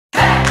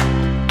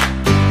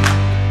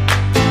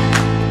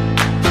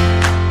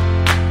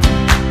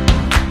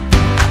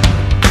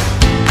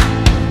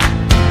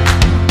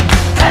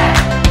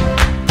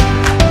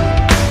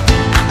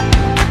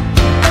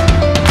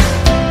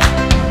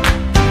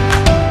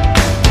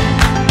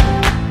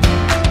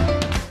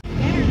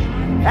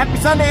Happy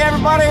Sunday,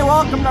 everybody.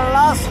 Welcome to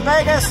Las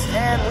Vegas,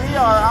 and we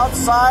are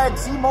outside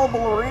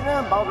T-Mobile Arena,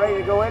 about ready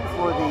to go in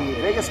for the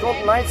Vegas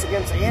Golden Knights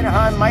against the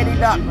Anaheim Mighty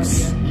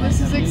Ducks. This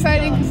is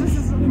exciting because this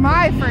is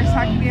my first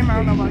hockey game. I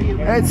don't know about you.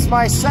 It's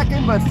my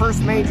second, but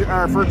first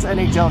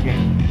NHL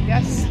game.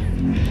 Yes,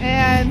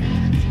 and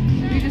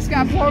we just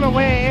got blown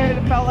away, and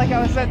it felt like I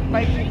was at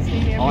Vikings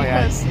Stadium. Oh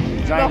yeah,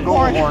 giant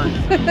goal horn.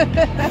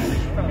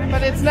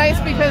 But it's nice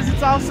because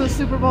it's also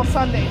Super Bowl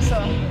Sunday,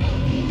 so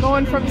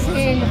going from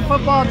seeing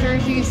football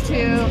jerseys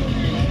to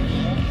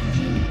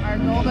our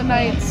Golden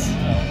Knights.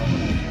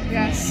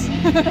 Yes.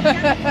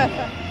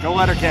 Go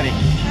Letterkenny.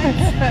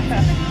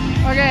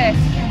 Okay,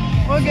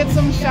 we'll get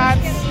some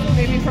shots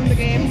maybe from the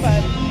game,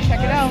 but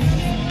check it out.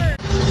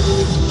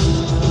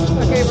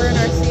 Okay, we're in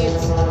our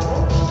seats.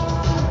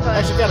 But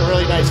actually got a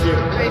really nice view.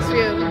 Nice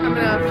view. I'm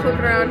gonna flip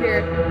it around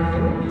here.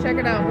 Check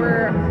it out.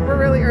 We're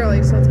really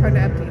early, so it's kind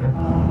of empty.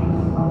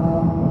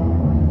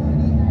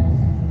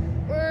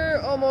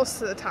 Almost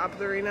to the top of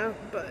the arena,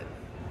 but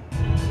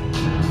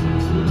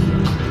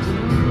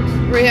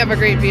we have a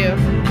great view.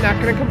 Not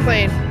gonna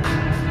complain.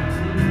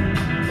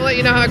 We'll let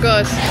you know how it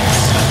goes. 5,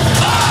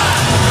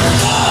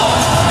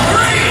 4,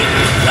 3,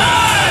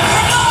 2.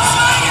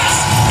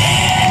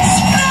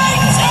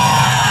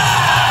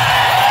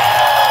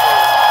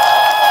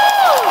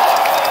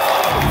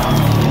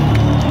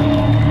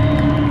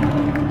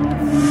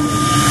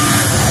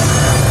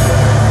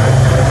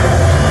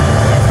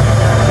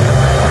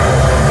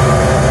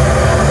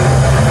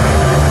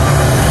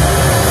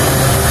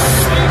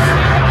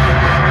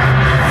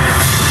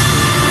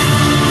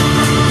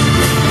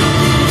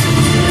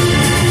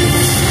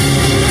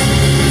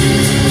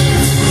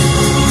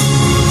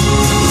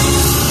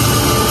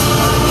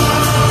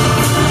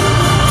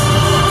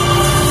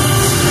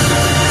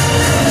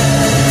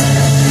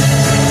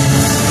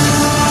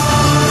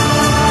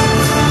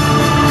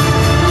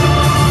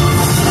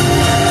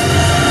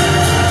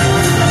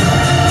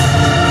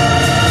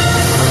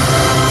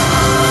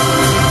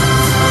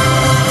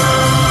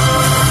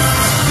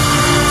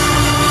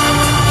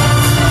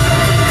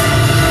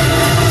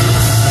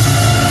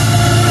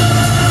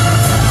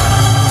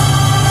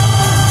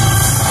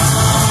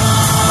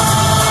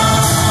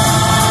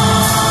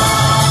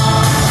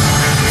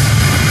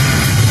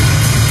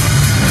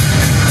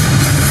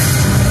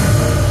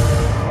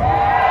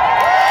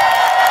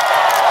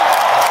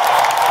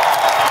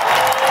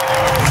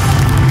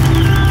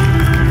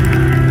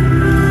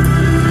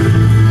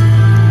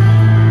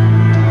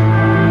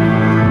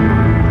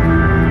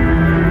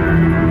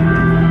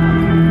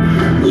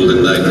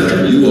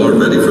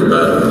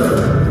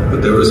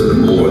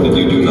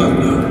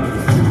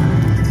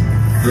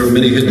 There are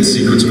many hidden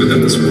secrets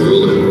within this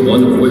world, and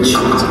one of which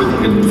has been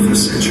hidden for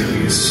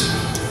centuries.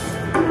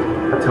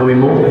 Tell me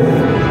more.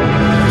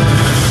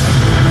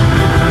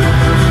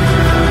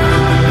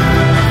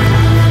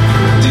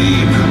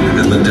 Deep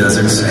within the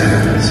desert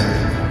sands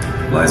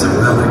lies a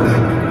relic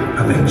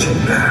of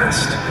ancient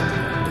past.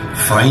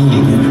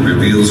 Finding it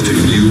reveals to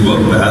you a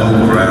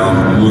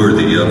battleground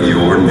worthy of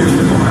your new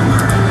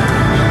armor.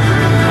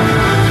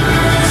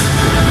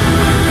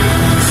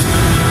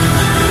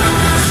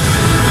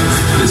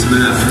 This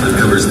map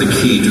uncovers the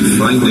key to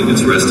finding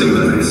its resting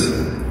place.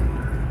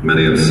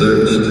 Many have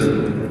searched,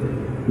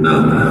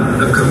 none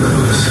have come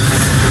close.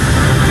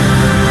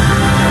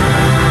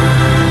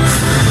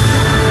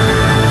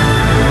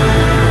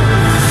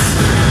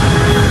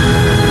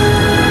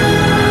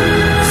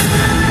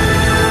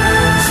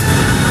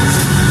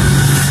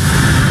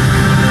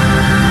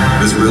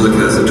 This relic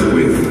has a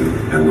twin,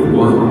 and the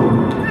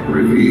one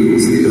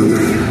reveals the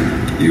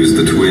other. Use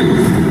the twin.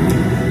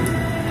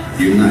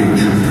 Unite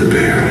the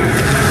pair.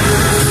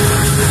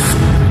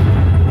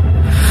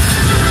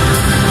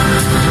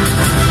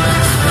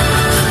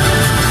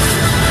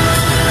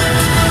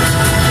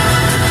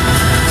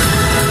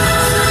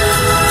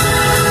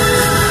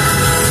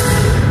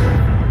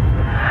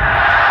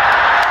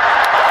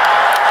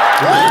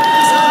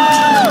 Ladies and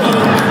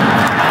gentlemen,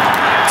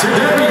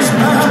 today's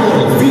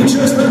battle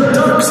features the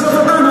Ducks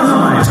of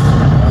Anaheim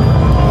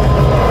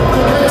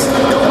against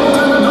the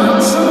Golden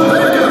Knights of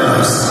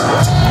Vegas.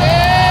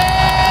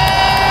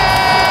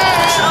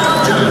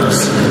 Challengers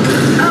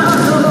at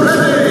the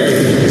ready.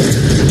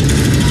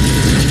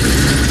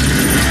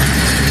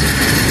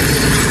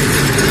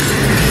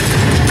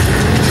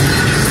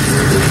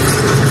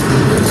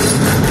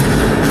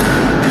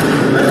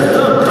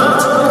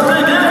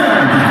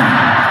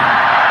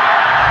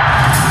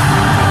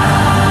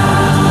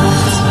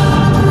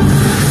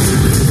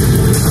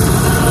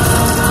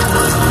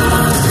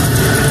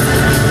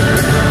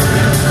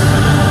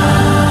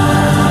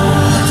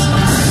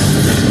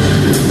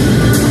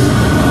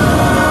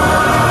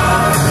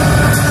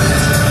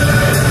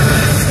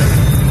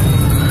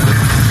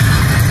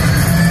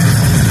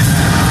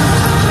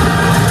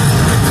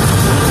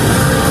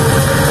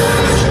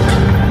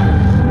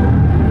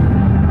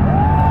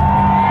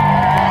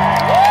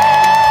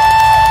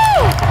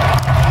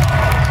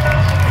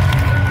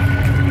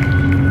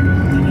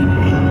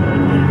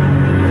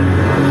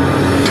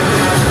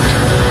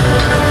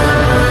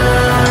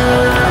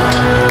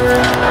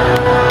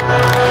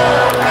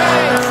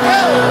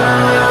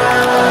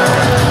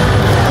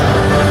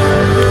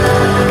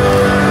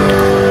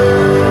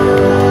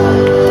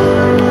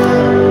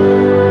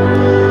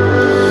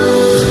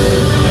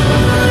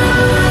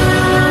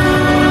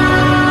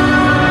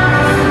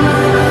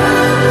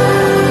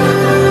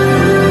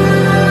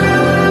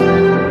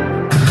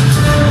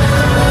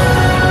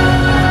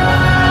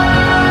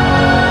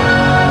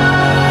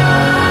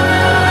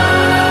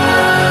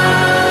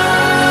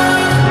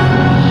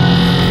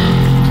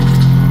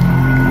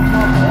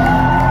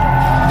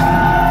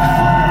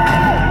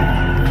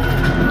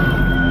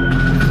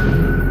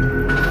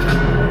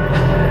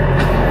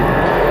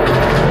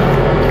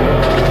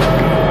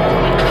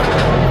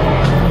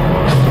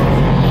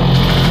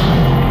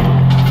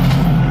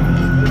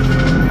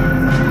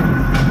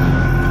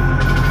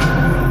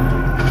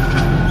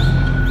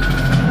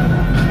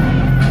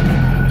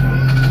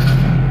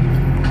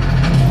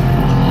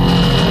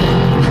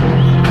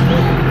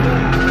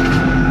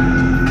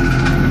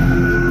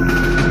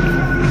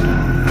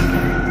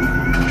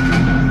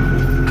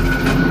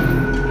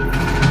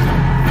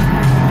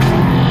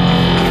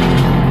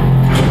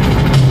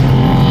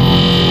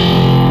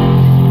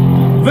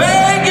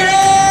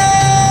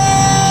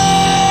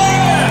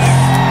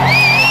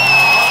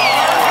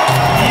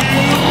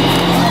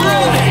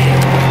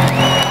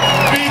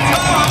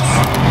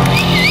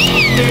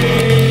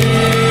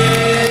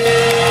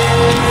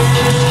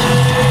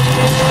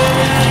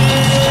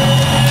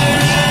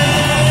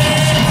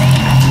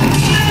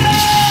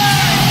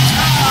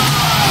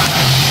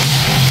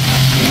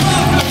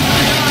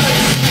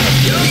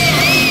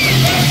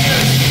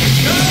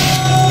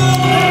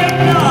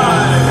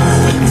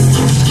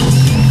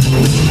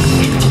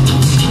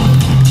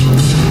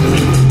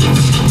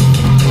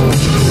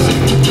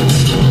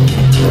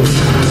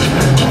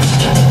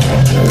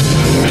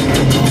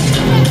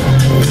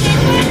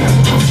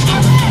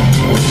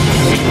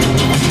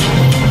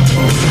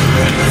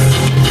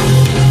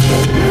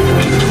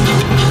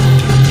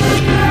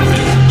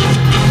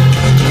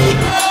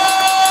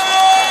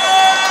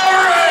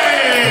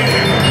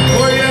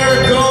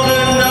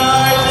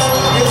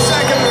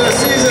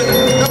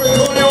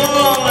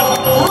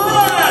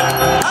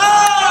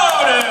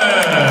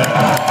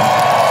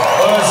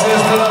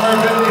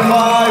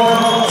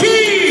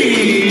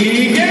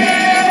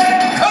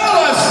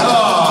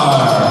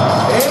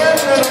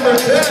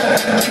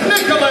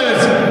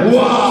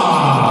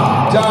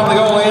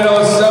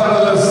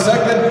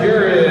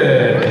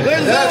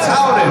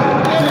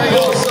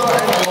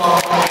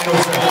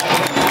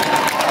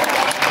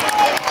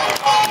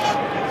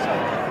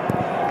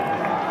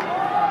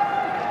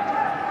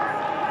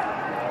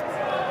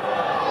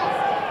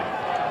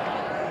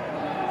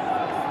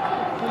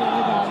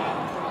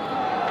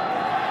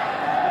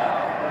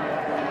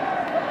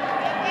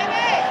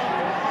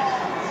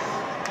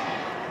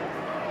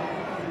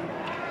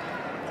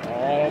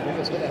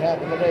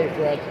 today,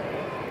 Fred.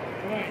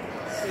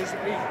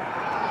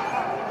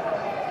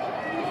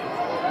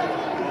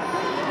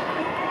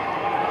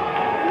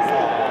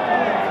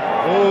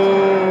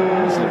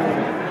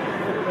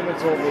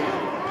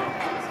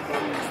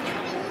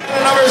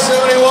 Number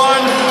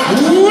 71,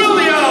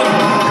 William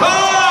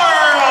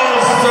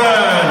Carlson.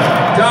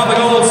 Down the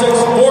goal at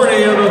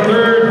 6:40 of the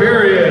third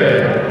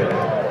period.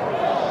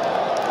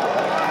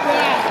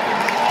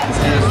 His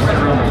head is right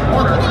around the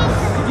corner.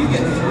 If you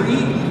get 3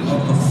 of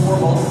the 4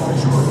 multiple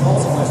true or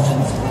false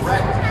questions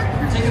correct,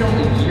 you're taking home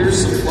a year's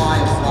supply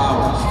of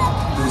flowers.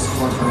 This is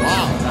for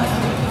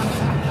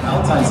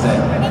Valentine's Day.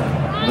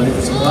 Ready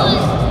for some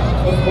flowers?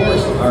 Of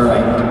course. All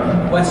right.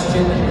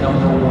 Question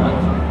number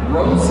 1.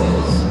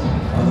 Roses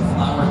are the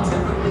flower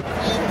typically.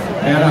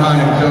 Anaheim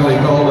and Kelly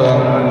called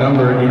on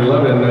number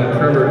 11,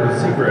 Trevor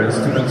Zegras,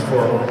 2 minutes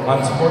for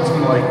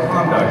unsportsmanlike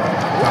conduct.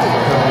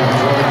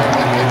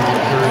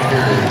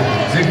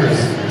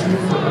 Zegras, 2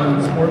 for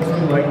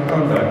unsportsmanlike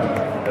conduct.